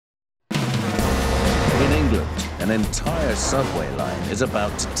an entire subway line is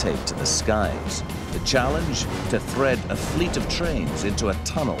about to take to the skies. The challenge? To thread a fleet of trains into a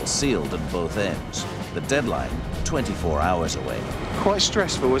tunnel sealed at both ends. The deadline, 24 hours away. Quite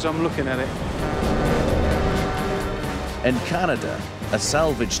stressful as I'm looking at it. In Canada, a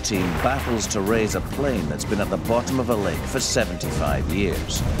salvage team battles to raise a plane that's been at the bottom of a lake for 75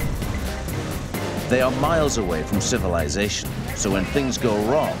 years. They are miles away from civilization, so when things go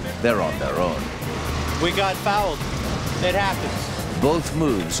wrong, they're on their own. We got fouled. It happens. Both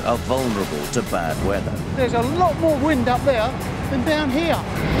moves are vulnerable to bad weather. There's a lot more wind up there than down here.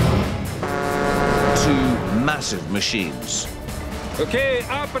 Two massive machines. Okay,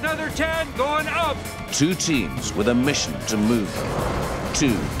 up another 10, going up. Two teams with a mission to move them.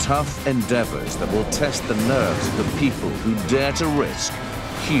 Two tough endeavors that will test the nerves of the people who dare to risk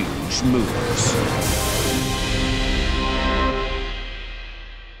huge moves.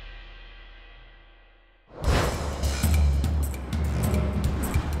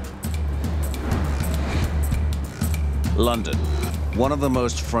 London, one of the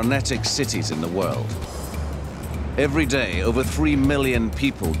most frenetic cities in the world. Every day, over 3 million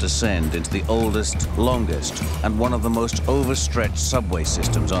people descend into the oldest, longest, and one of the most overstretched subway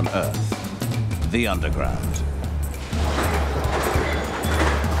systems on Earth, the Underground.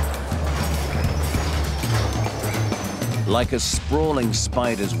 Like a sprawling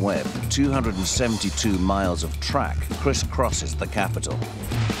spider's web, 272 miles of track crisscrosses the capital.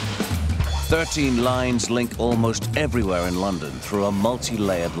 13 lines link almost everywhere in London through a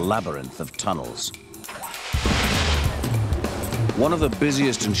multi-layered labyrinth of tunnels. One of the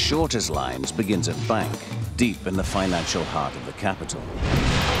busiest and shortest lines begins at Bank, deep in the financial heart of the capital.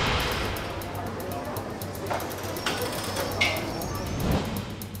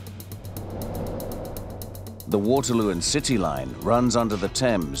 The Waterloo and City line runs under the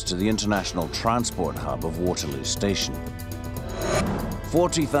Thames to the international transport hub of Waterloo Station.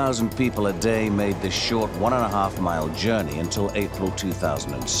 40,000 people a day made this short 1.5-mile journey until April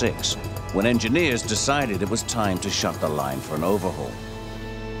 2006, when engineers decided it was time to shut the line for an overhaul.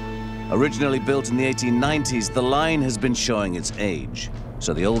 Originally built in the 1890s, the line has been showing its age,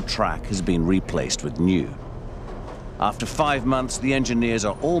 so the old track has been replaced with new. After 5 months, the engineers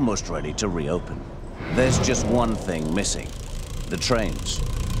are almost ready to reopen. There's just one thing missing: the trains.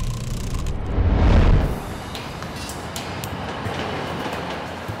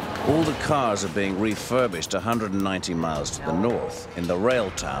 All the cars are being refurbished 190 miles to the north in the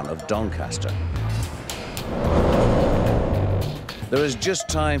rail town of Doncaster. There is just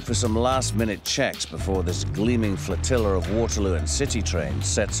time for some last-minute checks before this gleaming flotilla of Waterloo and City trains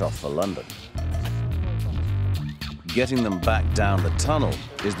sets off for London. Getting them back down the tunnel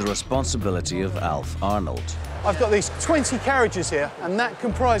is the responsibility of Alf Arnold. I've got these 20 carriages here, and that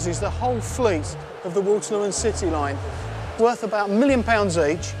comprises the whole fleet of the Waterloo and City line, worth about £1 million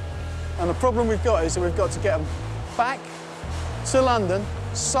each. And the problem we've got is that we've got to get them back to London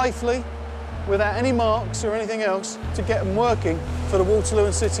safely, without any marks or anything else, to get them working for the Waterloo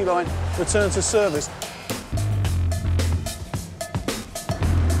and City line return to service.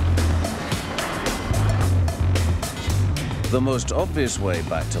 The most obvious way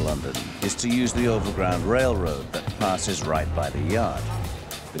back to London is to use the overground railroad that passes right by the yard.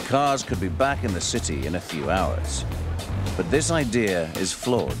 The cars could be back in the city in a few hours. But this idea is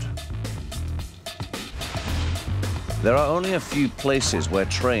flawed. There are only a few places where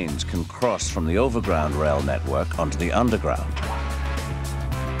trains can cross from the overground rail network onto the underground.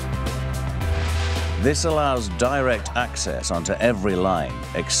 This allows direct access onto every line,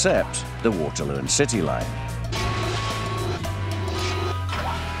 except the Waterloo and City line.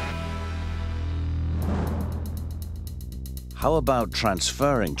 How about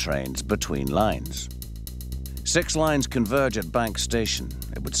transferring trains between lines? 6 lines converge at Bank Station.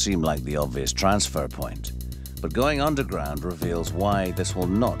 It would seem like the obvious transfer point. But going underground reveals why this will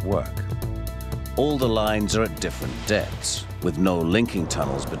not work. All the lines are at different depths, with no linking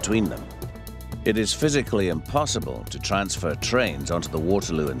tunnels between them. It is physically impossible to transfer trains onto the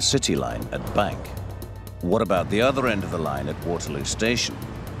Waterloo and City line at Bank. What about the other end of the line at Waterloo Station?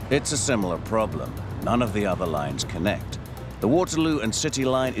 It's a similar problem. None of the other lines connect. The Waterloo and City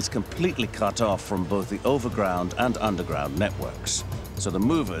line is completely cut off from both the overground and underground networks, so the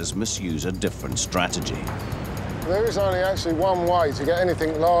movers must use a different strategy. There is only actually one way to get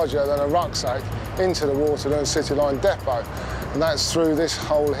anything larger than a rucksack into the Waterloo and City line depot, and that's through this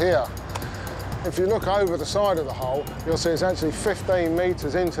hole here. If you look over the side of the hole, you'll see it's actually 15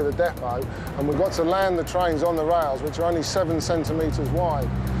 metres into the depot, and we've got to land the trains on the rails, which are only 7 centimetres wide.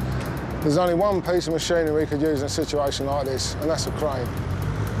 There's only one piece of machinery we could use in a situation like this, and that's a crane.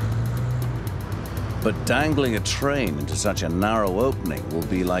 But dangling a train into such a narrow opening will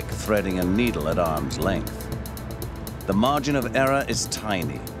be like threading a needle at arm's length. The margin of error is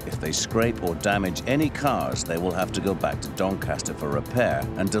tiny. If they scrape or damage any cars, they will have to go back to Doncaster for repair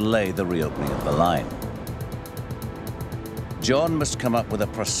and delay the reopening of the line. John must come up with a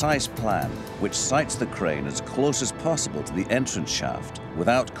precise plan which sites the crane as close as possible to the entrance shaft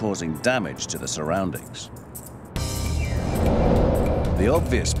without causing damage to the surroundings. The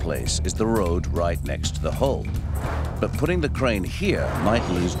obvious place is the road right next to the hull, but putting the crane here might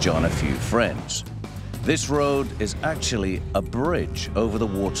lose John a few friends. This road is actually a bridge over the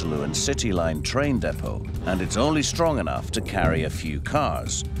Waterloo and City Line train depot, and it's only strong enough to carry a few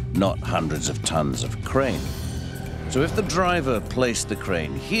cars, not hundreds of tons of crane. So if the driver placed the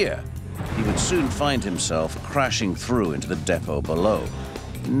crane here, he would soon find himself crashing through into the depot below.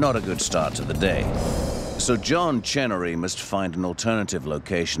 Not a good start to the day. So John Chenery must find an alternative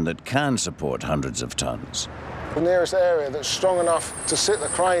location that can support hundreds of tons. The nearest area that's strong enough to sit the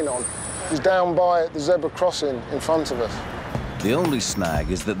crane on is down by the zebra crossing in front of us. The only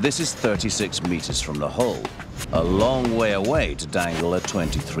snag is that this is 36 meters from the hull, a long way away to dangle a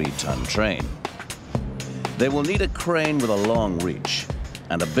 23-ton train. They will need a crane with a long reach,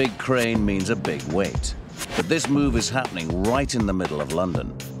 and a big crane means a big weight. But this move is happening right in the middle of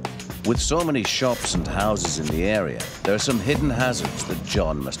London. With so many shops and houses in the area, there are some hidden hazards that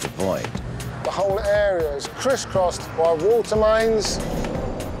John must avoid. The whole area is crisscrossed by water mains,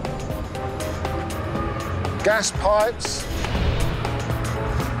 gas pipes,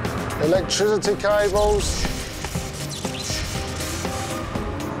 electricity cables,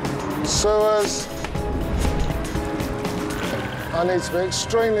 sewers. I need to be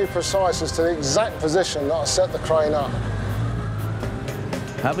extremely precise as to the exact position that I set the crane up.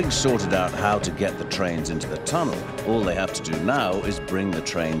 Having sorted out how to get the trains into the tunnel, all they have to do now is bring the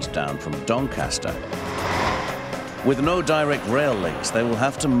trains down from Doncaster. With no direct rail links, they will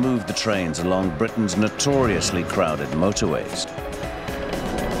have to move the trains along Britain's notoriously crowded motorways.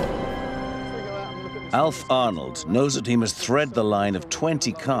 Alf Arnold knows that he must thread the line of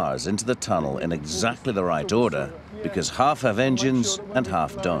 20 cars into the tunnel in exactly the right order, because half have engines and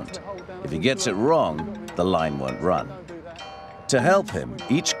half don't. If he gets it wrong, the line won't run. To help him,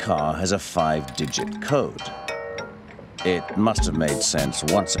 each car has a 5-digit code. It must have made sense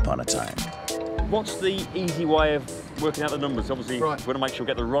once upon a time. What's the easy way of working out the numbers? Obviously, Right. we want to make sure we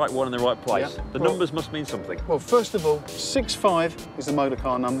get the right one in the right place. Yeah. The Well- numbers must mean something. Well, first of all, 65 is the motor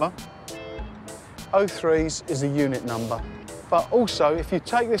car number. 03s is the unit number. But also, if you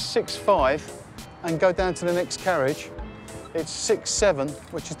take this 65 and go down to the next carriage, it's 67,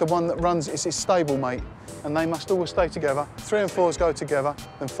 which is the one that runs, it's its stablemate, and they must always stay together. 3 and 4s go together,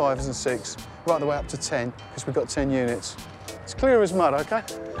 then 5s and 6, right the way up to 10, because we've got 10 units. It's clear as mud, OK?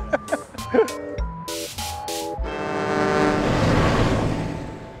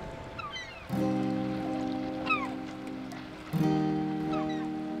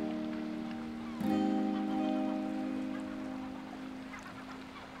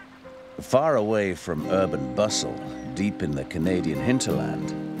 Far away from urban bustle, deep in the Canadian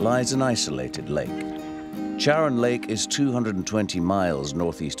hinterland, lies an isolated lake. Charron Lake is 220 miles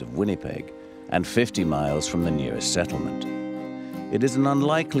northeast of Winnipeg and 50 miles from the nearest settlement. It is an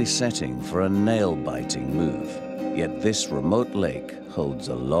unlikely setting for a nail-biting move, yet this remote lake holds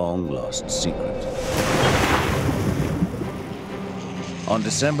a long-lost secret. On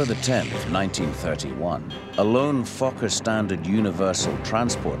December the 10th, 1931, a lone Fokker Standard Universal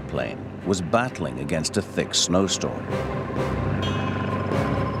transport plane was battling against a thick snowstorm.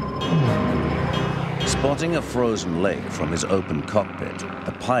 Spotting a frozen lake from his open cockpit,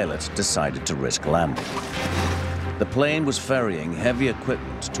 the pilot decided to risk landing. The plane was ferrying heavy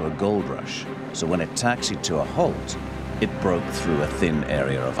equipment to a gold rush, so when it taxied to a halt, it broke through a thin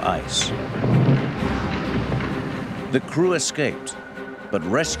area of ice. The crew escaped, but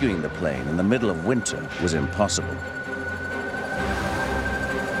rescuing the plane in the middle of winter was impossible.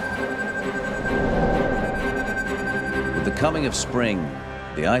 With the coming of spring,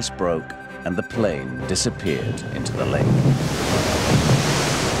 the ice broke and the plane disappeared into the lake.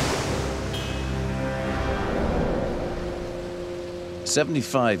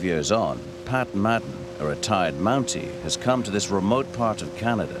 "75 years on, Pat Madden, a retired Mountie, has come to this remote part of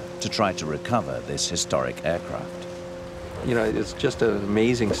Canada to try to recover this historic aircraft. You know, it's just an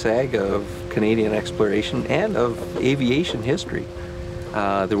amazing saga of Canadian exploration and of aviation history.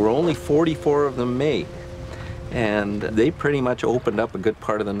 There were only 44 of them made, and they pretty much opened up a good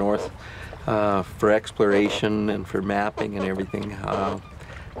part of the north for exploration and for mapping and everything.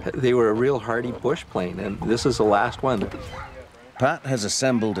 They were a real hardy bush plane, and this is the last one. Pat has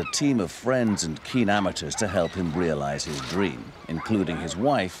assembled a team of friends and keen amateurs to help him realize his dream, including his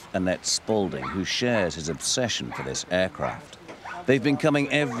wife, Annette Spaulding, who shares his obsession for this aircraft. They've been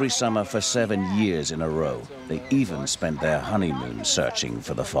coming every summer for 7 years in a row. They even spent their honeymoon searching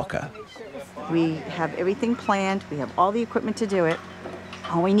for the Fokker. We have everything planned. We have all the equipment to do it.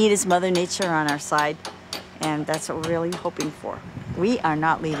 All we need is Mother Nature on our side, and that's what we're really hoping for. We are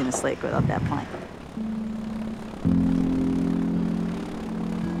not leaving this lake without that plane.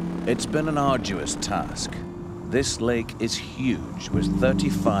 It's been an arduous task. This lake is huge, with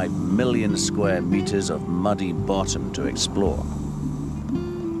 35 million square meters of muddy bottom to explore.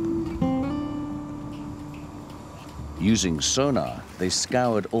 Using sonar, they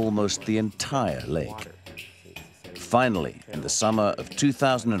scoured almost the entire lake. Finally, in the summer of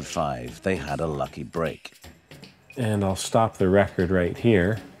 2005, they had a lucky break. And I'll stop the record right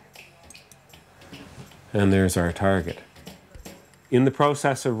here. And there's our target. In the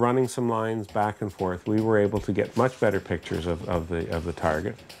process of running some lines back and forth, we were able to get much better pictures of the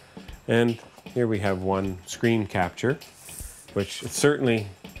target. And here we have one screen capture, which it certainly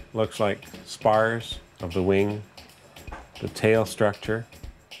looks like spars of the wing, the tail structure.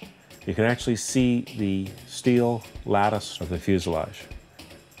 You can actually see the steel lattice of the fuselage.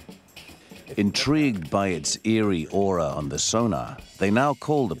 Intrigued by its eerie aura on the sonar, they now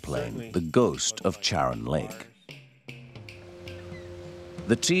call the plane the Ghost of Charron Lake.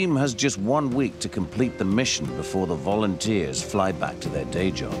 The team has just 1 week to complete the mission before the volunteers fly back to their day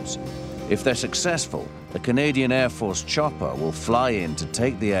jobs. If they're successful, the Canadian Air Force chopper will fly in to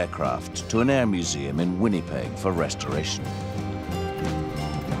take the aircraft to an air museum in Winnipeg for restoration.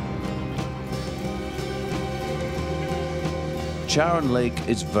 Charron Lake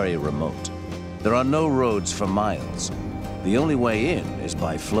is very remote. There are no roads for miles. The only way in is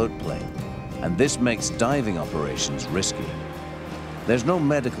by float plane, and this makes diving operations risky. There's no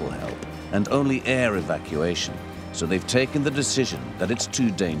medical help and only air evacuation, so they've taken the decision that it's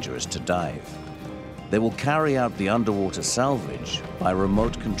too dangerous to dive. They will carry out the underwater salvage by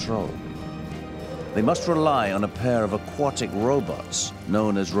remote control. They must rely on a pair of aquatic robots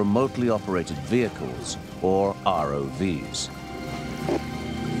known as remotely operated vehicles, or ROVs.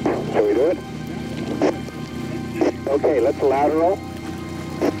 Shall we do it? Okay, let's lateral.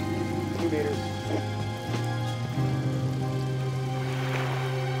 2 meters.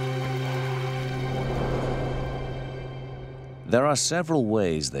 There are several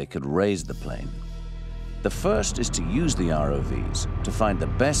ways they could raise the plane. The first is to use the ROVs to find the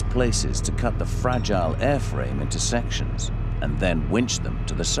best places to cut the fragile airframe into sections and then winch them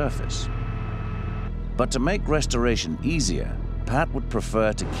to the surface. But to make restoration easier, Pat would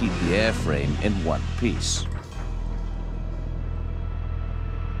prefer to keep the airframe in one piece.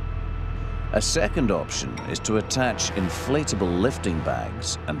 A second option is to attach inflatable lifting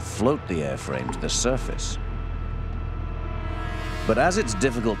bags and float the airframe to the surface. But as it's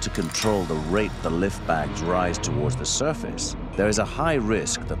difficult to control the rate the lift bags rise towards the surface, there is a high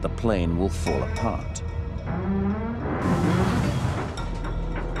risk that the plane will fall apart.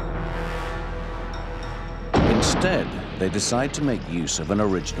 Instead, they decide to make use of an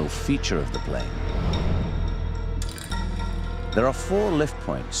original feature of the plane. There are 4 lift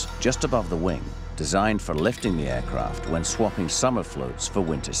points just above the wing, designed for lifting the aircraft when swapping summer floats for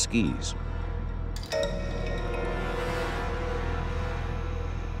winter skis.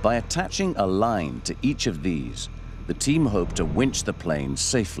 By attaching a line to each of these, the team hope to winch the plane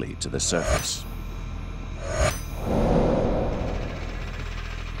safely to the surface.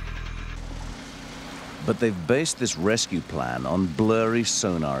 But they've based this rescue plan on blurry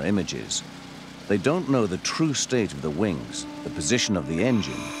sonar images. They don't know the true state of the wings, the position of the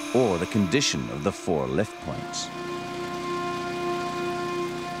engine, or the condition of the 4 lift points.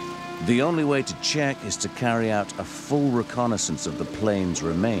 The only way to check is to carry out a full reconnaissance of the plane's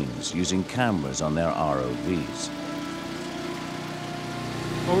remains using cameras on their ROVs.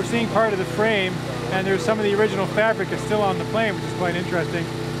 Well, we're seeing part of the frame, and there's some of the original fabric is still on the plane, which is quite interesting.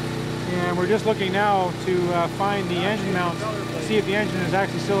 And we're just looking now to find the engine mount, to see if the engine is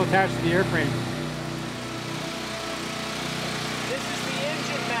actually still attached to the airframe. This is the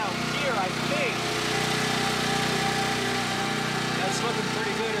engine mount here, I think. That's looking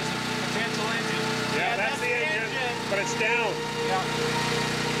pretty good as a potential engine. Yeah, that's the engine, but it's down. Yeah.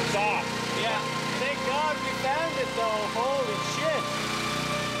 It's off. Yeah. Thank God we found it though. Holy shit.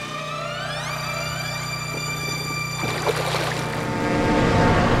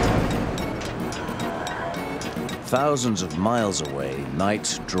 Thousands of miles away,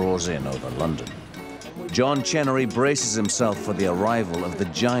 night draws in over London. John Chenery braces himself for the arrival of the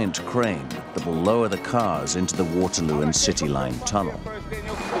giant crane, that will lower the cars into the Waterloo and City Line tunnel.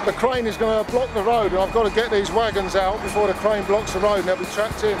 The crane is going to block the road, and I've got to get these wagons out before the crane blocks the road and they'll be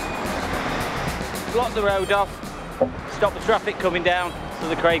trapped in. Block the road off, stop the traffic coming down so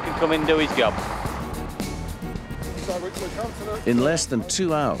the crane can come in and do his job. In less than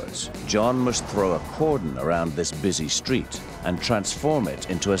 2 hours, John must throw a cordon around this busy street and transform it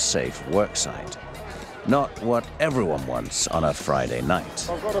into a safe worksite. Not what everyone wants on a Friday night.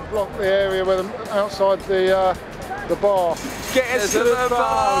 I've got to block the area where outside the bar. Get us to the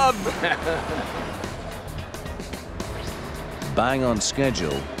pub! Bang on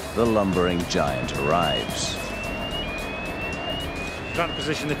schedule, the lumbering giant arrives. Trying to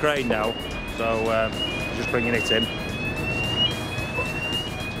position the crane now, so just bringing it in.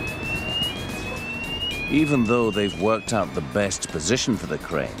 Even though they've worked out the best position for the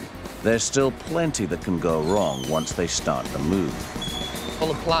crane, there's still plenty that can go wrong once they start the move.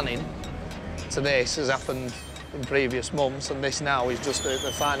 Full of planning to this has happened in previous months, and this now is just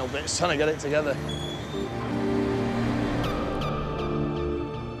the final bit, trying to get it together.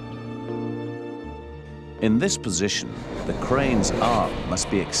 In this position, the crane's arm must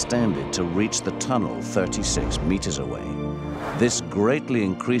be extended to reach the tunnel 36 meters away. This greatly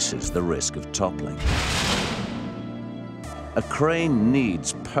increases the risk of toppling. A crane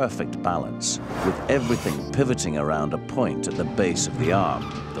needs perfect balance, with everything pivoting around a point at the base of the arm,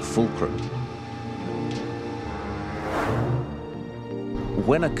 the fulcrum.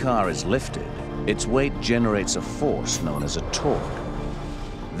 When a car is lifted, its weight generates a force known as a torque.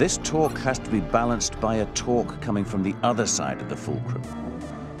 This torque has to be balanced by a torque coming from the other side of the fulcrum.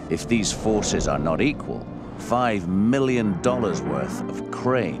 If these forces are not equal, $5 million worth of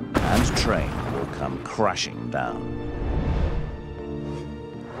crane and train will come crashing down.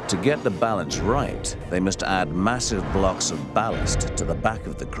 To get the balance right, they must add massive blocks of ballast to the back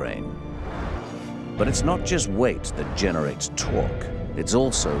of the crane. But it's not just weight that generates torque, it's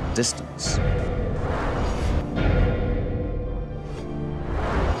also distance.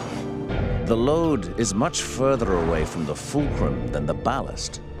 The load is much further away from the fulcrum than the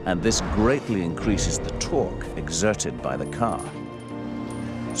ballast, and this greatly increases the torque exerted by the car.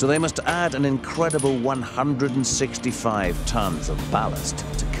 So they must add an incredible 165 tons of ballast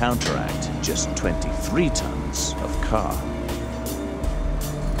to counteract just 23 tons of car.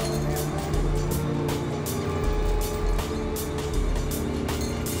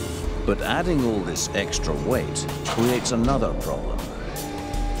 But adding all this extra weight creates another problem.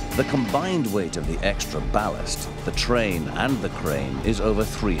 The combined weight of the extra ballast, the train and the crane is over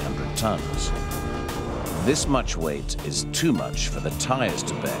 300 tons. This much weight is too much for the tires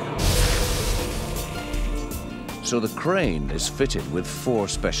to bear. So the crane is fitted with 4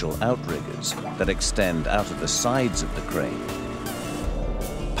 special outriggers that extend out of the sides of the crane.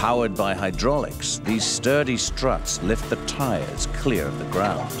 Powered by hydraulics, these sturdy struts lift the tires clear of the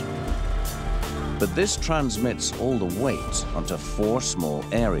ground. But this transmits all the weight onto 4 small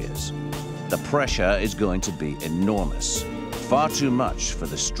areas. The pressure is going to be enormous, far too much for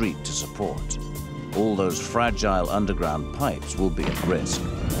the street to support. All those fragile underground pipes will be at risk.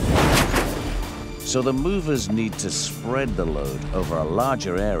 So the movers need to spread the load over a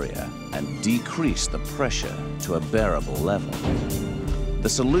larger area and decrease the pressure to a bearable level. The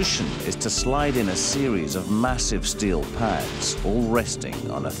solution is to slide in a series of massive steel pads, all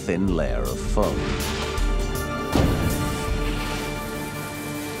resting on a thin layer of foam.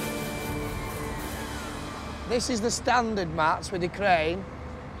 This is the standard mats with the crane,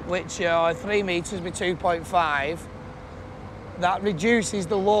 which are 3 meters by 2.5. That reduces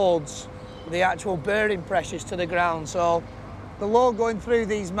the loads, the actual bearing pressures to the ground. So the load going through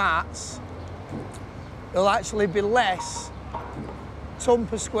these mats will actually be less ton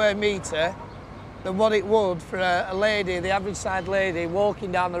per square metre than what it would for a lady, the average side lady,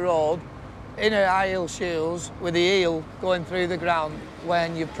 walking down the road in her high heel shoes with the heel going through the ground,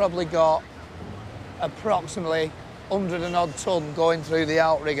 when you've probably got approximately 100 and odd ton going through the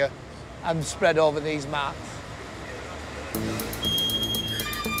outrigger and spread over these mats.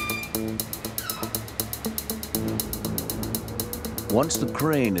 Once the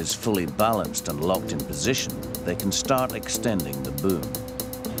crane is fully balanced and locked in position, they can start extending the boom.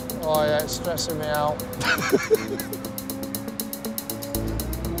 Oh yeah, it's stressing me out.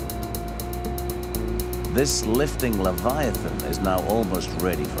 This lifting Leviathan is now almost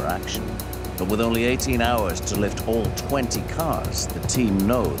ready for action. But with only 18 hours to lift all 20 cars, the team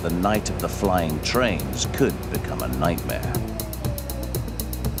know the night of the flying trains could become a nightmare.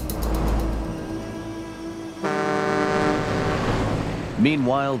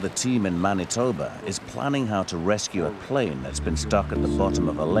 Meanwhile, the team in Manitoba is planning how to rescue a plane that's been stuck at the bottom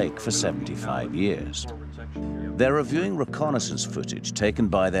of a lake for 75 years. They're reviewing reconnaissance footage taken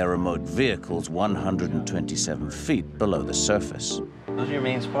by their remote vehicles 127 feet below the surface. Those are your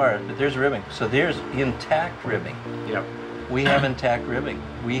main spars, but there's ribbing. So there's intact ribbing. Yep. We have intact ribbing.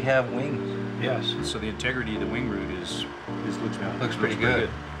 We have wings. Yes. So the integrity of the wing root looks pretty good.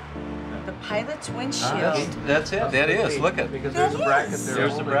 The pilot's windshield. That's it. That is. Look at because there's a bracket there.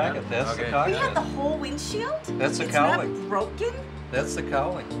 There's the bracket. That's the cockpit. We have the whole windshield? That's the it's cowling. Not broken? That's the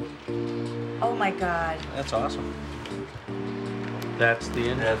cowling. Oh my God. That's awesome. That's the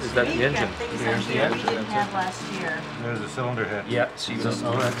engine. That's the engine. There's the engine. We didn't have last year. There's a cylinder head. Yeah. See those?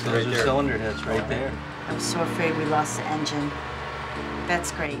 Oh, that's those are cylinder heads right there. I'm so afraid we lost the engine.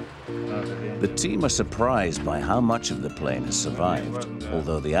 That's great. The team are surprised by how much of the plane has survived.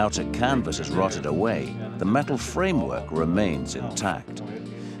 Although the outer canvas has rotted away, the metal framework remains intact.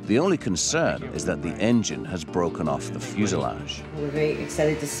 The only concern is that the engine has broken off the fuselage. We're very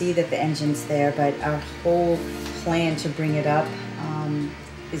excited to see that the engine's there, but our whole plan to bring it up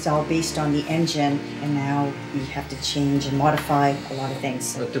is all based on the engine, and now we have to change and modify a lot of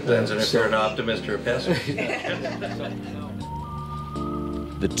things. It depends on if you're an optimist or a pessimist.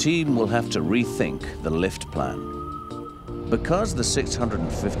 The team will have to rethink the lift plan. Because the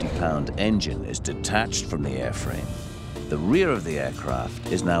 650-pound engine is detached from the airframe, the rear of the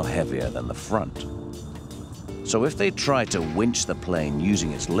aircraft is now heavier than the front. So if they try to winch the plane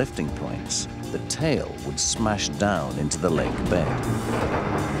using its lifting points, the tail would smash down into the lake bed.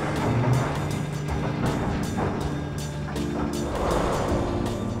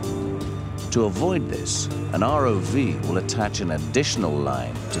 To avoid this, an ROV will attach an additional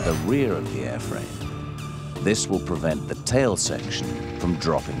line to the rear of the airframe. This will prevent the tail section from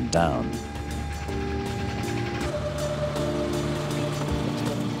dropping down.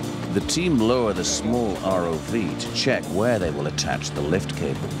 The team lower the small ROV to check where they will attach the lift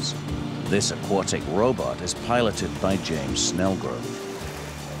cables. This aquatic robot is piloted by James Snellgrove.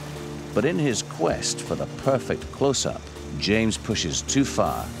 But in his quest for the perfect close-up, James pushes too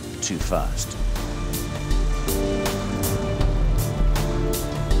far, too fast.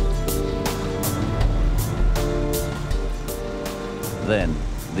 Then,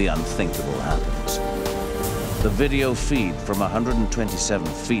 the unthinkable happens. The video feed from 127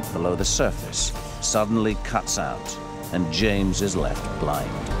 feet below the surface suddenly cuts out, and James is left blind.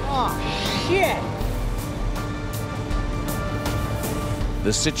 Oh, shit!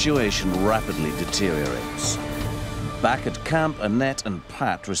 The situation rapidly deteriorates. Back at camp, Annette and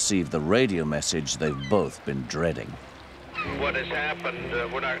Pat receive the radio message they've both been dreading. What has happened,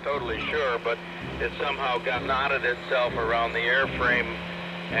 we're not totally sure, but it somehow got knotted itself around the airframe,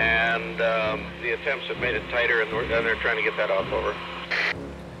 and the attempts have made it tighter, and they're trying to get that off. Over.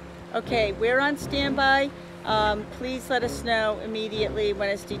 Okay, we're on standby. Please let us know immediately when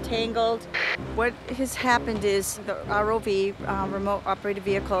it's detangled. What has happened is the ROV, remote operated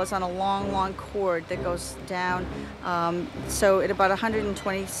vehicle, is on a long, long cord that goes down. So at about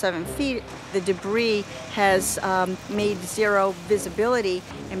 127 feet, the debris has made zero visibility,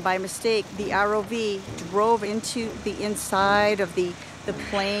 and by mistake, the ROV drove into the inside of the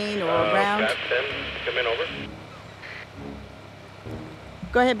plane or around. Pat, then, come in, over.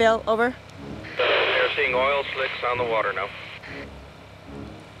 Go ahead, Bill, over. They're seeing oil slicks on the water now.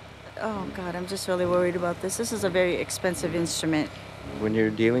 Oh God, I'm just really worried about this. This is a very expensive instrument. When you're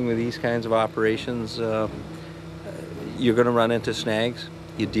dealing with these kinds of operations, you're going to run into snags.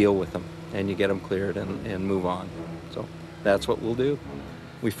 You deal with them and you get them cleared and move on. So that's what we'll do.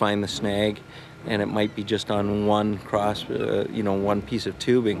 We find the snag, and it might be just on one cross, one piece of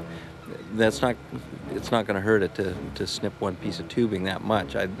tubing. It's not going to hurt it to snip one piece of tubing that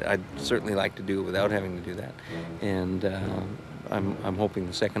much. I'd certainly like to do it without having to do that, and I'm hoping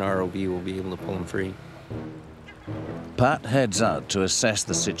the second ROV will be able to pull them free. Pat heads out to assess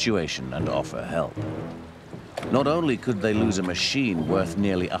the situation and offer help. Not only could they lose a machine worth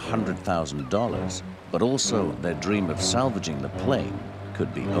nearly $100,000, but also their dream of salvaging the plane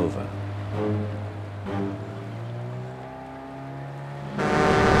could be over.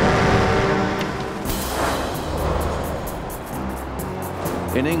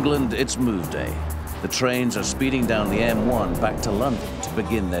 In England, it's move day. The trains are speeding down the M1 back to London to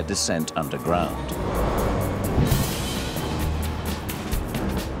begin their descent underground.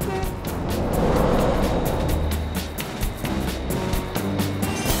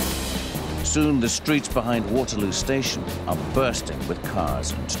 Soon, the streets behind Waterloo Station are bursting with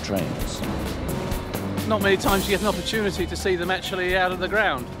cars and trains. Not many times you get an opportunity to see them actually out of the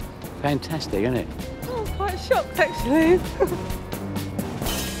ground. Fantastic, isn't it? Oh, I'm quite shocked, actually.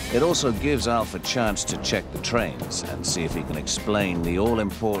 It also gives Alf a chance to check the trains and see if he can explain the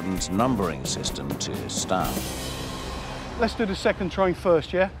all-important numbering system to his staff. Let's do the second train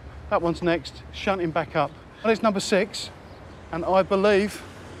first, yeah? That one's next, shunting back up. Well, it's number 6, and I believe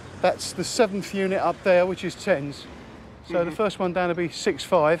that's the 7th unit up there, which is 10s. So the first one down will be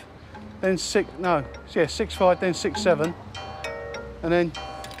 6-5, then 6-5, then 6-7, and then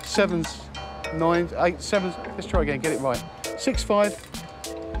 7s, 9s, 8s, 7s. Let's try again, get it right. 6-5,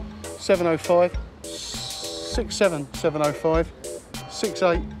 705, 6-7, 705,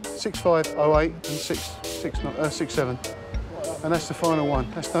 6-8, 6-5, 08, and 6-7. And that's the final one.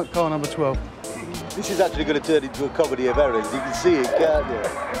 That's car number 12. This is actually going to turn into a comedy of errors. You can see it, can't you?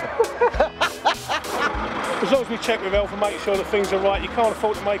 As long as we check with Alf and make sure that things are right, you can't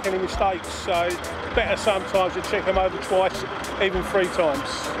afford to make any mistakes. So it's better sometimes to check them over twice, even 3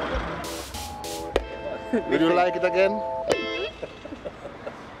 times. Would you like it again?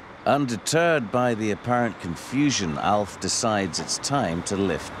 Undeterred by the apparent confusion, Alf decides it's time to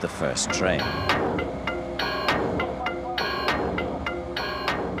lift the first train.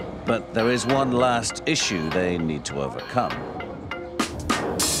 But there is one last issue they need to overcome.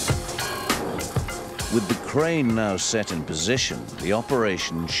 With the crane now set in position, the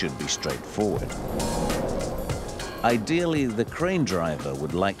operation should be straightforward. Ideally, the crane driver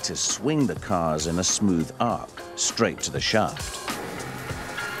would like to swing the cars in a smooth arc, straight to the shaft.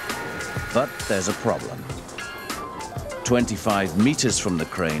 But there's a problem. 25 meters from the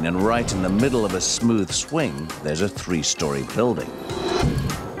crane and right in the middle of a smooth swing, there's a 3-story building.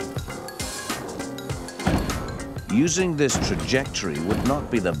 Using this trajectory would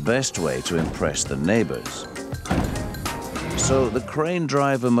not be the best way to impress the neighbors. So the crane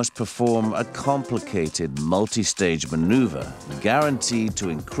driver must perform a complicated multi-stage maneuver guaranteed to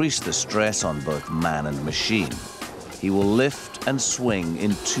increase the stress on both man and machine. He will lift and swing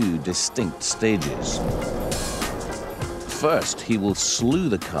in 2 distinct stages. First, he will slew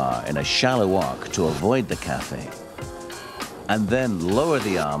the car in a shallow arc to avoid the cafe, and then lower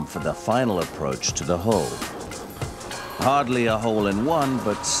the arm for the final approach to the hole. Hardly a hole-in-one,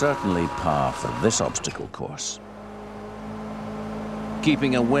 but certainly par for this obstacle course.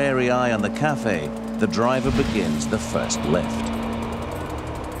 Keeping a wary eye on the cafe, the driver begins the first lift.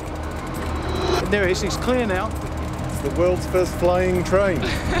 There it is, it's clear now. It's the world's first flying train.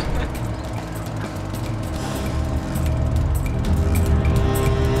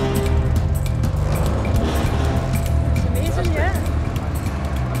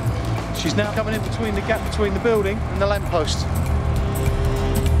 She's now coming in between the gap between the building and the lamppost.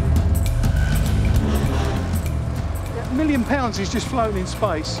 £1 million is just floating in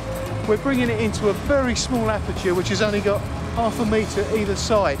space. We're bringing it into a very small aperture, which has only got ½ a metre either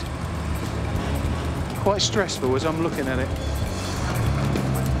side. Quite stressful as I'm looking at it.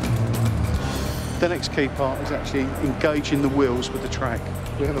 The next key part is actually engaging the wheels with the track.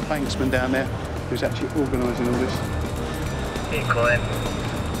 We have a banksman down there who's actually organising all this. Keep going.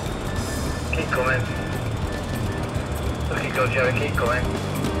 Keep coming. Look you go, Jerry, keep going.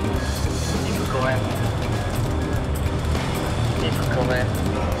 Keep going. Keep coming.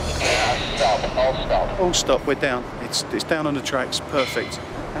 Stop, all stop. All stop, we're down. It's down on the tracks, perfect.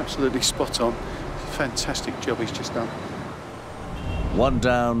 Absolutely spot on. Fantastic job he's just done. 1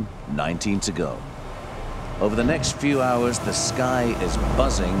 down, 19 to go. Over the next few hours, the sky is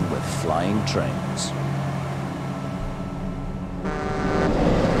buzzing with flying trains.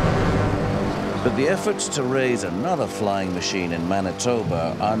 But the efforts to raise another flying machine in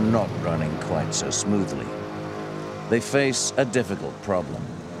Manitoba are not running quite so smoothly. They face a difficult problem.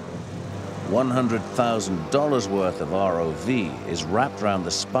 $100,000 worth of ROV is wrapped around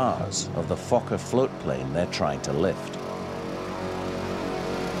the spars of the Fokker float plane they're trying to lift.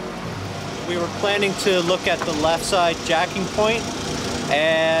 We were planning to look at the left side jacking point,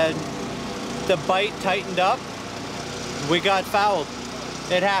 and the bite tightened up. We got fouled.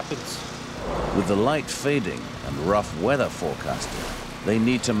 It happens. With the light fading and rough weather forecasted, they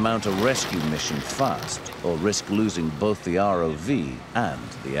need to mount a rescue mission fast or risk losing both the ROV and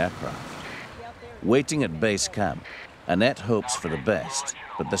the aircraft. Waiting at base camp, Annette hopes for the best,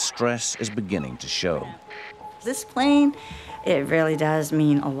 but the stress is beginning to show. This plane, it really does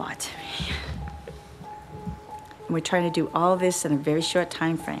mean a lot to me. We're trying to do all this in a very short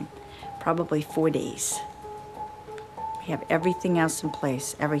time frame, probably 4 days. We have everything else in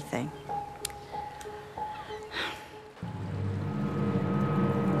place, everything.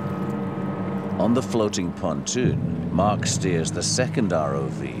 On the floating pontoon, Mark steers the second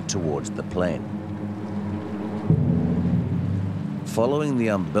ROV towards the plane. Following the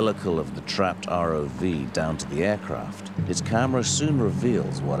umbilical of the trapped ROV down to the aircraft, his camera soon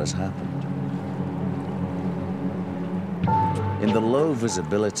reveals what has happened. In the low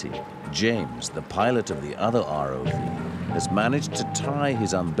visibility, James, the pilot of the other ROV, has managed to tie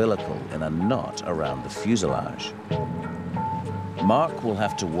his umbilical in a knot around the fuselage. Mark will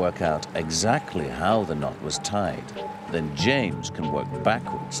have to work out exactly how the knot was tied. Then James can work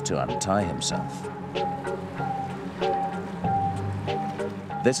backwards to untie himself.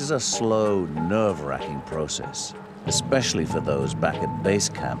 This is a slow, nerve-wracking process, especially for those back at base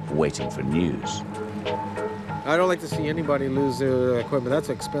camp waiting for news. I don't like to see anybody lose their equipment. That's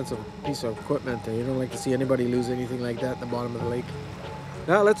an expensive piece of equipment. You don't like to see anybody lose anything like that at the bottom of the lake.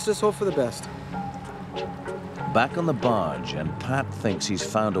 Now, let's just hope for the best. Back on the barge, and Pat thinks he's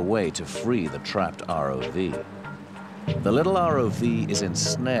found a way to free the trapped ROV. The little ROV is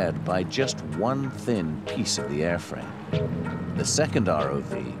ensnared by just one thin piece of the airframe. The second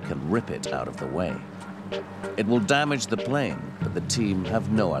ROV can rip it out of the way. It will damage the plane, but the team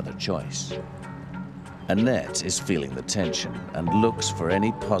have no other choice. Annette is feeling the tension and looks for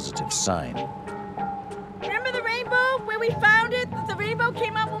any positive sign. Remember the rainbow where we found it? The rainbow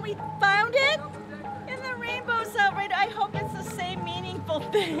came out when we found it? And the rainbow's out right. I hope it's the same meaningful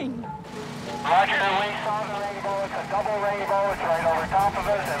thing. Roger, we saw the rainbow. It's a double rainbow. It's right over top of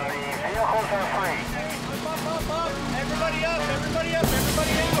us, and the vehicles are free. Up. Everybody up, everybody up,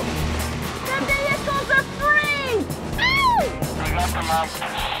 everybody out. The vehicles are free! Ow! We got them up.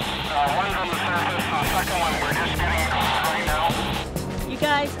 One's on the surface, the second one we're just getting across right now. You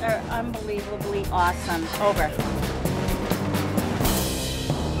guys are unbelievably awesome. Over.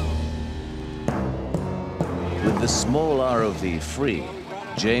 With the small ROV free,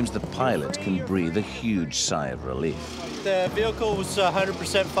 James the pilot can breathe a huge sigh of relief. The vehicle was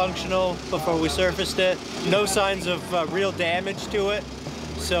 100% functional before we surfaced it. No signs of real damage to it.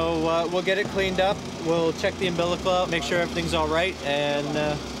 So we'll get it cleaned up. We'll check the umbilical out, make sure everything's all right, and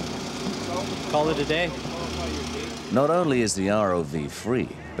call it a day. Not only is the ROV free,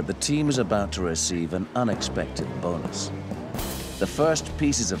 but the team is about to receive an unexpected bonus. The first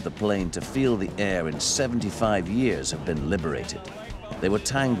pieces of the plane to feel the air in 75 years have been liberated. They were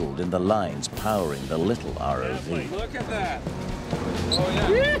tangled in the lines powering the little ROV. Look at that.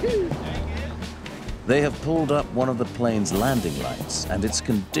 They have pulled up one of the plane's landing lights, and its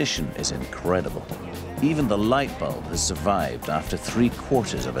condition is incredible. Even the light bulb has survived after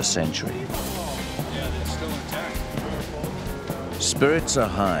 3/4 of a century. Spirits are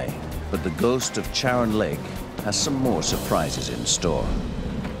high, but the ghost of Charron Lake has some more surprises in store.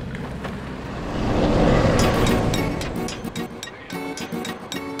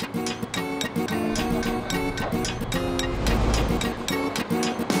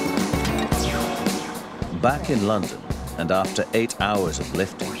 Back in London, and after 8 hours of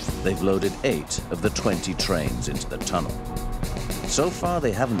lifting, they've loaded 8 of the 20 trains into the tunnel. So far,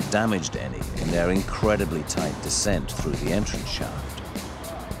 they haven't damaged any in their incredibly tight descent through the entrance shaft.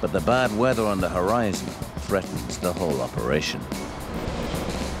 But the bad weather on the horizon threatens the whole operation.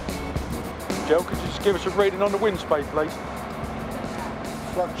 Joe, could you just give us a reading on the wind speed, please?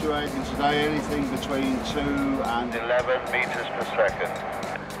 Fluctuating today, anything between 2 and 11 meters per second.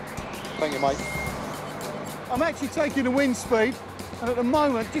 Thank you, mate. I'm actually taking the wind speed, and at the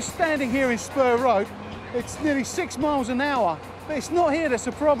moment, just standing here in Spur Road, it's nearly 6 miles an hour. But it's not here that's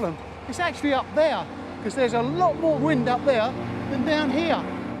a problem. It's actually up there, because there's a lot more wind up there than down here.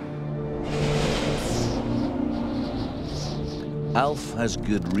 Alf has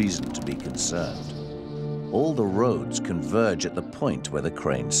good reason to be concerned. All the roads converge at the point where the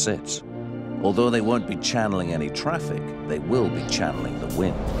crane sits. Although they won't be channeling any traffic, they will be channeling the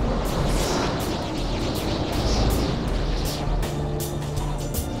wind.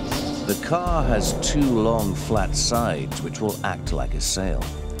 The car has 2 long, flat sides which will act like a sail.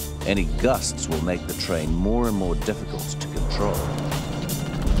 Any gusts will make the train more and more difficult to control.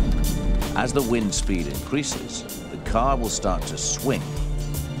 As the wind speed increases, the car will start to swing.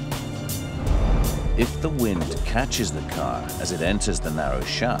 If the wind catches the car as it enters the narrow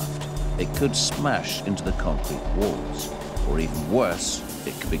shaft, it could smash into the concrete walls, or even worse,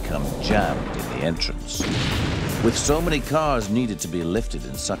 it could become jammed in the entrance. With so many cars needed to be lifted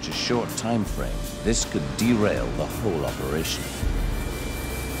in such a short time frame, this could derail the whole operation.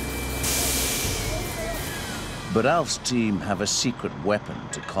 But Alf's team have a secret weapon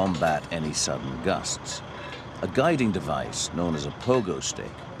to combat any sudden gusts. A guiding device known as a pogo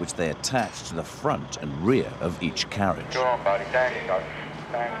stick, which they attach to the front and rear of each carriage. Go on, buddy. Thanks, guys.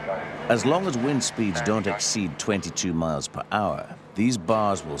 Thanks, guys. As long as wind speeds don't exceed 22 miles per hour, These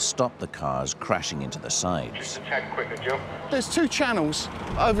bars will stop the cars crashing into the sides. There's two channels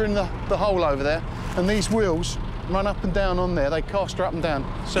over in the hole over there, and these wheels run up and down on there. They caster up and down.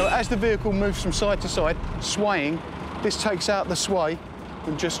 So as the vehicle moves from side to side, swaying, this takes out the sway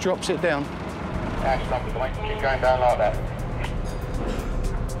and just drops it down. Keep going down like that.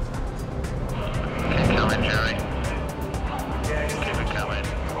 Keep coming, Jerry. Keep it coming.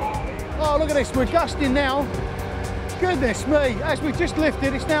 Oh, look at this, we're gusting now. Goodness me, as we just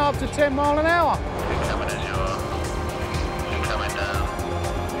lifted, it's now up to 10 miles an hour. Keep coming as you are. Keep coming down.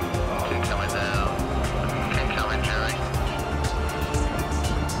 Keep coming down. Keep coming, Jerry.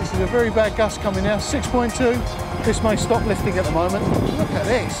 This is a very bad gust coming now, 6.2. This may stop lifting at the moment. Look at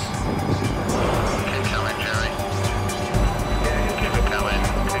this. Keep coming, Jerry. Keep it coming.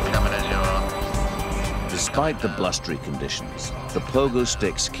 Keep coming as you are. Despite the blustery conditions, the pogo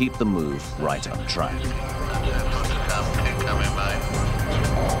sticks keep the move right on track.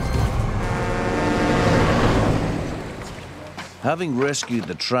 Having rescued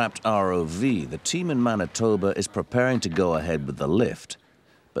the trapped ROV, the team in Manitoba is preparing to go ahead with the lift,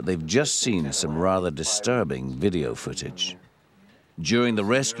 but they've just seen some rather disturbing video footage. During the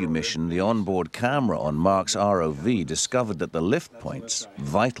rescue mission, the onboard camera on Mark's ROV discovered that the lift points,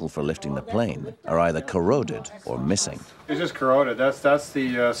 vital for lifting the plane, are either corroded or missing. It's just corroded. That's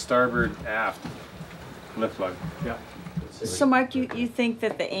the starboard aft lift lug. Yeah. So Mark, you think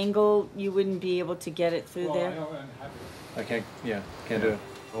that the angle, you wouldn't be able to get it through there? I can't do it.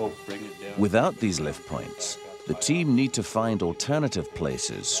 Oh, bring it down. Without these lift points, the team need to find alternative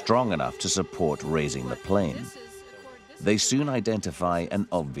places strong enough to support raising the plane. They soon identify an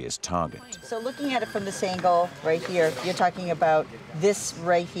obvious target. So looking at it from this angle right here, you're talking about this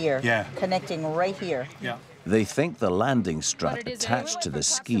right here, connecting right here. Yeah. They think the landing strap attached to the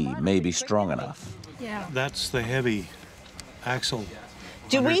ski may be strong enough. Yeah. That's the heavy axle.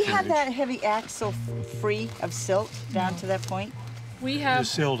 Do we have that heavy axle free of silt down to that point? We have. The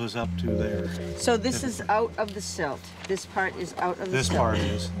silt is up to there. So this is out of the silt. This part is out of the silt. This part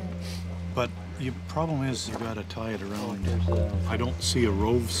is. But the problem is you got to tie it around. I don't see a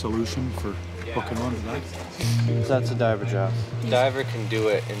rove solution for hooking onto that. That's a diver job. Diver can do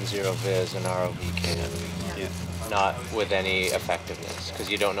it in zero viz, and ROV can. Yeah. Not with any effectiveness, because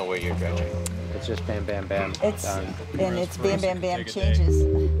you don't know where you're dredging. It's just bam, bam, bam. It's bam, bam, bam changes.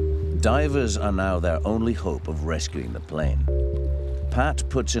 Divers are now their only hope of rescuing the plane. Pat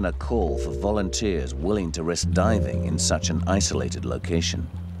puts in a call for volunteers willing to risk diving in such an isolated location.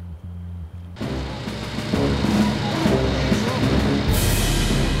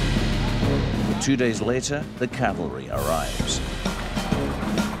 Two days later, the cavalry arrives.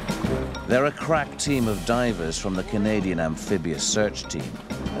 They're a crack team of divers from the Canadian Amphibious Search Team,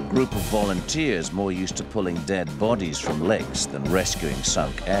 a group of volunteers more used to pulling dead bodies from lakes than rescuing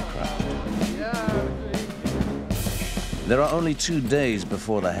sunk aircraft. There are only 2 days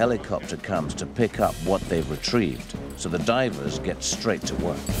before the helicopter comes to pick up what they've retrieved, so the divers get straight to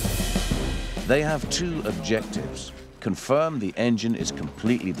work. They have two objectives: confirm the engine is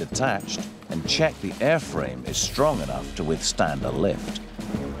completely detached and check the airframe is strong enough to withstand a lift.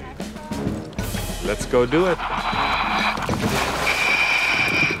 Let's go do it.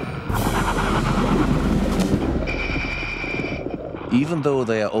 Even though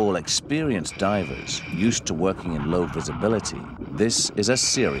they are all experienced divers, used to working in low visibility, this is a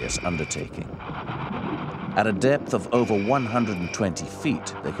serious undertaking. At a depth of over 120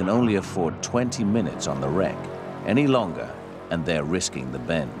 feet, they can only afford 20 minutes on the wreck. Any longer, and they're risking the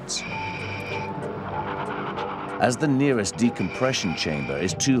bends. As the nearest decompression chamber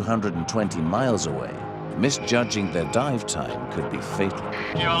is 220 miles away, misjudging their dive time could be fatal.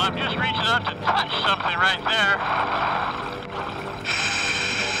 You know, I'm just reaching out to touch something right there.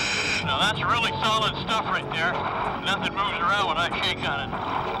 Now that's really solid stuff right there. Nothing moves around when I shake on it.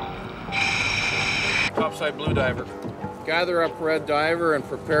 Topside blue diver. Gather up red diver and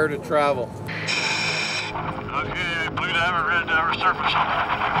prepare to travel. Okay, blue diver, red diver, surface.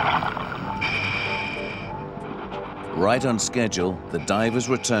 Right on schedule, the divers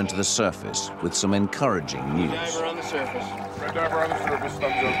return to the surface with some encouraging news. Diver on the surface. Red diver on the surface,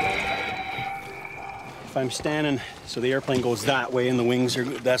 thumbs up. If I'm standing, so the airplane goes that way and the wings are,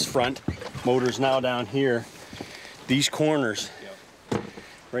 that's front, motor's now down here. These corners,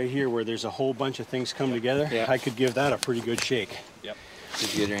 right here where there's a whole bunch of things come together, I could give that a pretty good shake. Yep.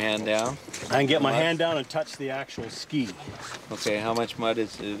 Did you get your hand down? I can get my hand down and touch the actual ski. Okay, how much mud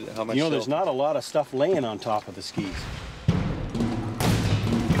is it? How much? You know, there's not a lot of stuff laying on top of the skis.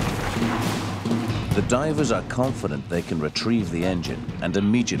 The divers are confident they can retrieve the engine and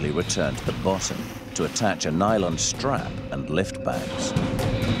immediately return to the bottom. to attach a nylon strap and lift bags.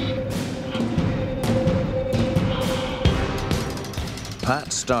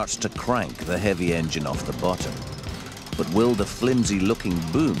 Pat starts to crank the heavy engine off the bottom. But will the flimsy-looking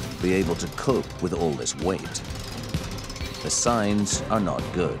boom be able to cope with all this weight? The signs are not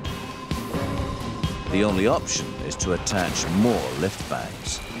good. The only option is to attach more lift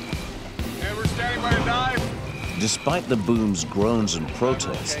bags. And we're standing by to dive. Despite the boom's groans and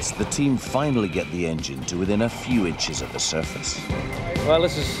protests, the team finally get the engine to within a few inches of the surface. Well,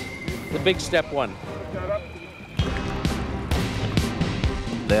 this is the big step one.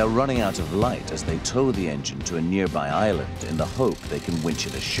 They are running out of light as they tow the engine to a nearby island in the hope they can winch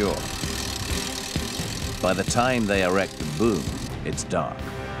it ashore. By the time they erect the boom, it's dark.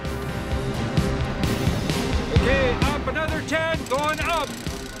 Okay, up another 10, going up.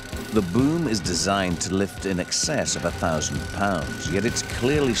 The boom is designed to lift in excess of 1,000 pounds, yet it's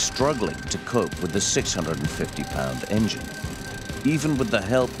clearly struggling to cope with the 650-pound engine. Even with the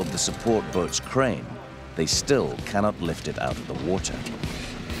help of the support boat's crane, they still cannot lift it out of the water.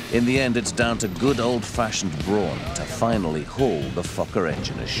 In the end, it's down to good old-fashioned brawn to finally haul the Fokker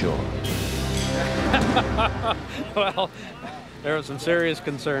engine ashore. Well, there was some serious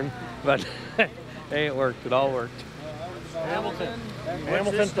concern, but hey, it worked. It all worked.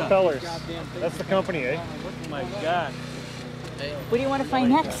 Hamilton propellers. That's the company, eh? Oh my God. What do you want to find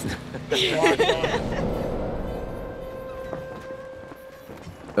next?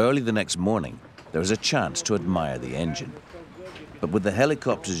 Early the next morning, there is a chance to admire the engine. But with the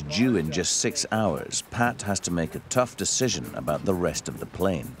helicopters due in just 6 hours, Pat has to make a tough decision about the rest of the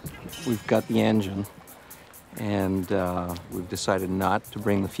plane. We've got the engine, and we've decided not to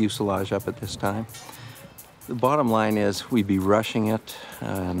bring the fuselage up at this time. The bottom line is we'd be rushing it,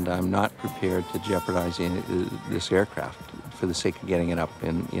 and I'm not prepared to jeopardize this aircraft for the sake of getting it up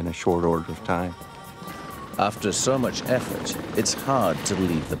in a short order of time. After so much effort, it's hard to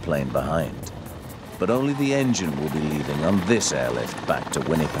leave the plane behind. But only the engine will be leaving on this airlift back to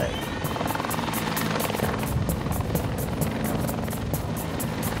Winnipeg.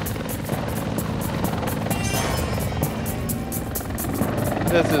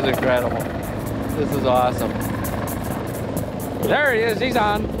 This is incredible. This is awesome. There he is, he's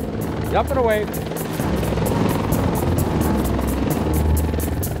on. Up and away.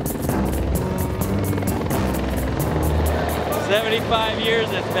 "75 years,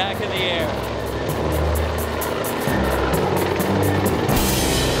 it's back in the air."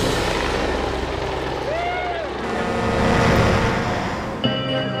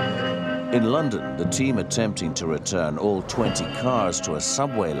 In London, the team attempting to return all 20 cars to a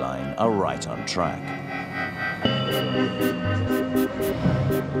subway line are right on track.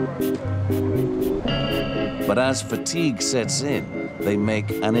 But as fatigue sets in, they make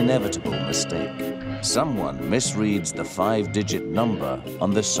an inevitable mistake. Someone misreads the 5-digit number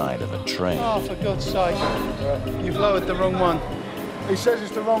on the side of a train. Oh, for God's sake. You've lowered the wrong one. He says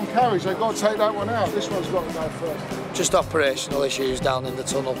it's the wrong carriage. They've got to take that one out. This one's got to go first. Just operational issues down in the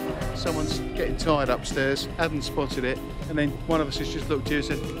tunnel. Someone's getting tired upstairs, hadn't spotted it, and then one of us has just looked here and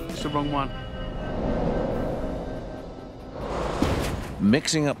said, it's the wrong one.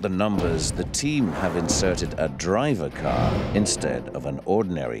 Mixing up the numbers, the team have inserted a driver car instead of an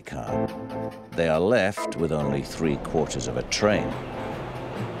ordinary car. They are left with only 3/4 of a train.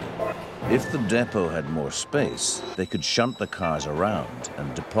 If the depot had more space, they could shunt the cars around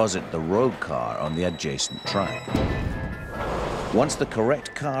and deposit the road car on the adjacent track. Once the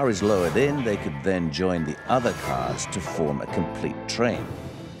correct car is lowered in, they could then join the other cars to form a complete train.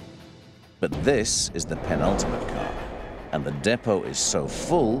 But this is the penultimate car, and the depot is so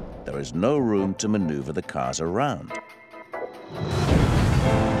full, there is no room to maneuver the cars around.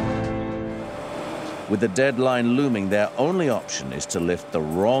 With the deadline looming, their only option is to lift the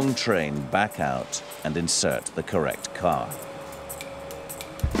wrong train back out and insert the correct car.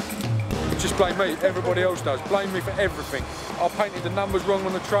 Just blame me, everybody else does. Blame me for everything. I painted the numbers wrong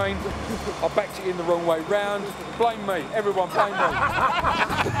on the train. I backed it in the wrong way round. Blame me, everyone blame me.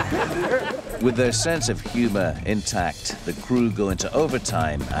 With their sense of humor intact, the crew go into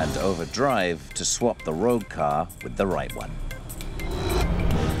overtime and overdrive to swap the road car with the right one.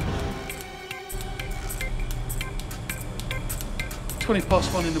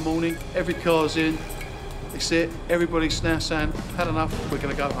 "1:20 in the morning, every car's in. That's it. Everybody's now saying, had enough, we're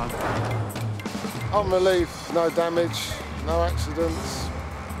going to go home." I'm relieved. No damage, no accidents,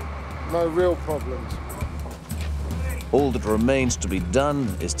 no real problems. All that remains to be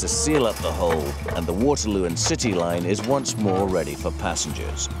done is to seal up the hole, and the Waterloo and City line is once more ready for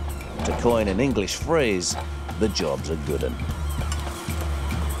passengers. To coin an English phrase, the job's a good 'un.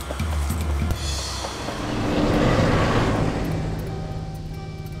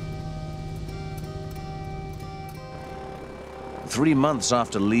 3 months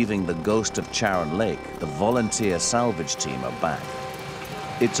after leaving the ghost of Charron Lake, the volunteer salvage team are back.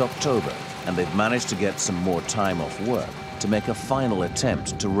 It's October, and they've managed to get some more time off work to make a final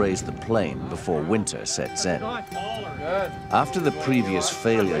attempt to raise the plane before winter sets in. After the previous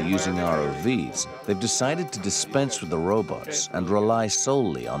failure using ROVs, they've decided to dispense with the robots and rely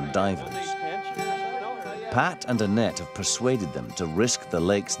solely on divers. Pat and Annette have persuaded them to risk the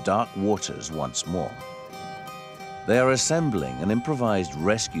lake's dark waters once more. They are assembling an improvised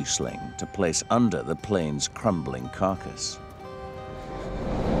rescue sling to place under the plane's crumbling carcass.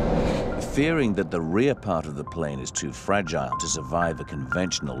 Fearing that the rear part of the plane is too fragile to survive a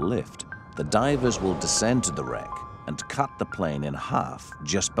conventional lift, the divers will descend to the wreck and cut the plane in half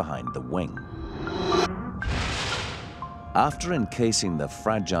just behind the wing. After encasing the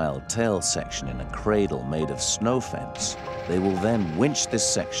fragile tail section in a cradle made of snow fence, they will then winch this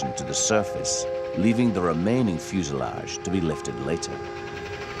section to the surface, leaving the remaining fuselage to be lifted later.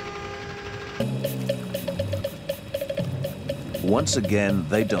 Once again,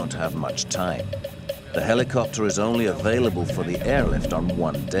 they don't have much time. The helicopter is only available for the airlift on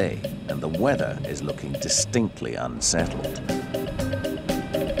one day, and the weather is looking distinctly unsettled.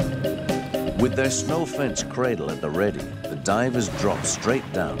 With their snow fence cradle at the ready, the divers drop straight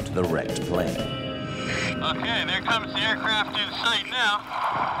down to the wrecked plane. Okay, there comes the aircraft in sight now,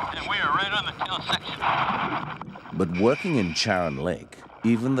 and we are right on the tail section. But working in Charron Lake,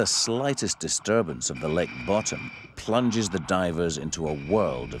 even the slightest disturbance of the lake bottom plunges the divers into a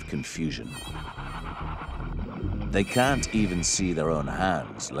world of confusion. They can't even see their own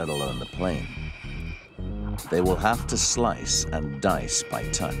hands, let alone the plane. They will have to slice and dice by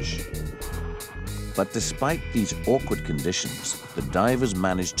touch. But despite these awkward conditions, the divers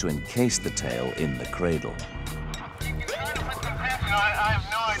manage to encase the tail in the cradle. I have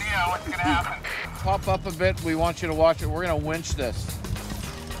no idea what's going to happen. Pop up a bit, we want you to watch it. We're going to winch this.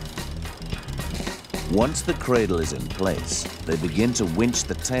 Once the cradle is in place, they begin to winch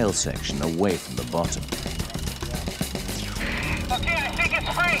the tail section away from the bottom. Okay, I think it's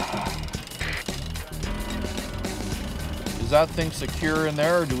free. Is that thing secure in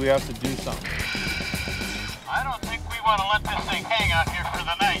there, or do we have to do something? I don't think we want to let this thing hang out here for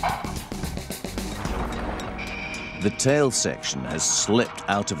the night. The tail section has slipped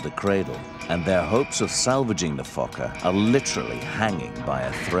out of the cradle, and their hopes of salvaging the Fokker are literally hanging by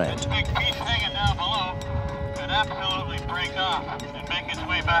a thread. This big piece hanging down below could absolutely break off and make its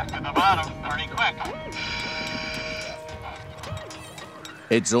way back to the bottom pretty quick.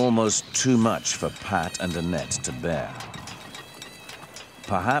 It's almost too much for Pat and Annette to bear.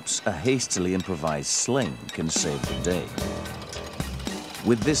 Perhaps a hastily improvised sling can save the day.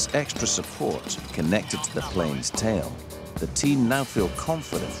 With this extra support connected to the plane's tail, the team now feel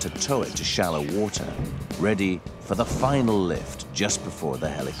confident to tow it to shallow water, ready for the final lift just before the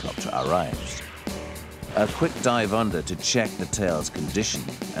helicopter arrives. A quick dive under to check the tail's condition,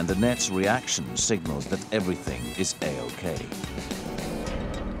 and Annette's reaction signals that everything is A-OK.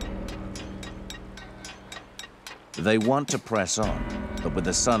 They want to press on, but with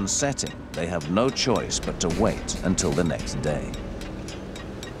the sun setting, they have no choice but to wait until the next day.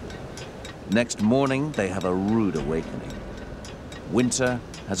 Next morning, they have a rude awakening. Winter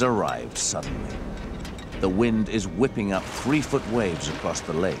has arrived suddenly. The wind is whipping up 3-foot waves across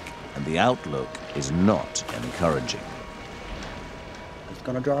the lake, and the outlook is not encouraging. It's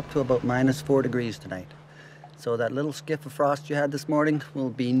going to drop to about -4 degrees tonight. So that little skiff of frost you had this morning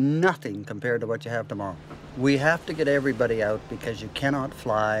will be nothing compared to what you have tomorrow. We have to get everybody out because you cannot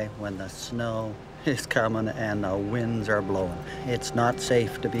fly when the snow is coming and the winds are blowing. It's not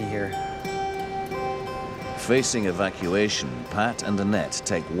safe to be here. Facing evacuation, Pat and Annette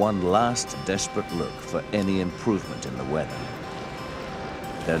take one last desperate look for any improvement in the weather.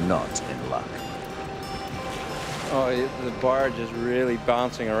 They're not in luck. Oh, the barge is really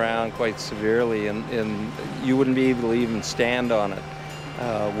bouncing around quite severely, and you wouldn't be able to even stand on it.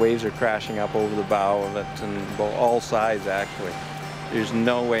 Waves are crashing up over the bow of it, and all sides actually. There's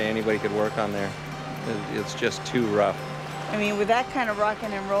no way anybody could work on there. It's just too rough. I mean, with that kind of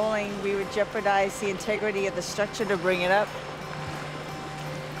rocking and rolling, we would jeopardize the integrity of the structure to bring it up.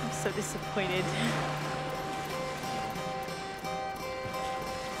 I'm so disappointed.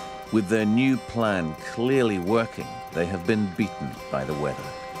 With their new plan clearly working, they have been beaten by the weather.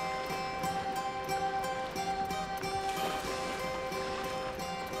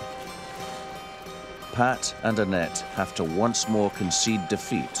 Pat and Annette have to once more concede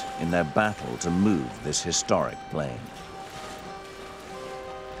defeat in their battle to move this historic plane.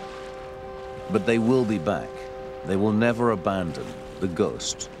 But they will be back. They will never abandon the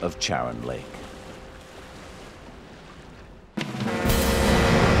ghost of Charron Lake.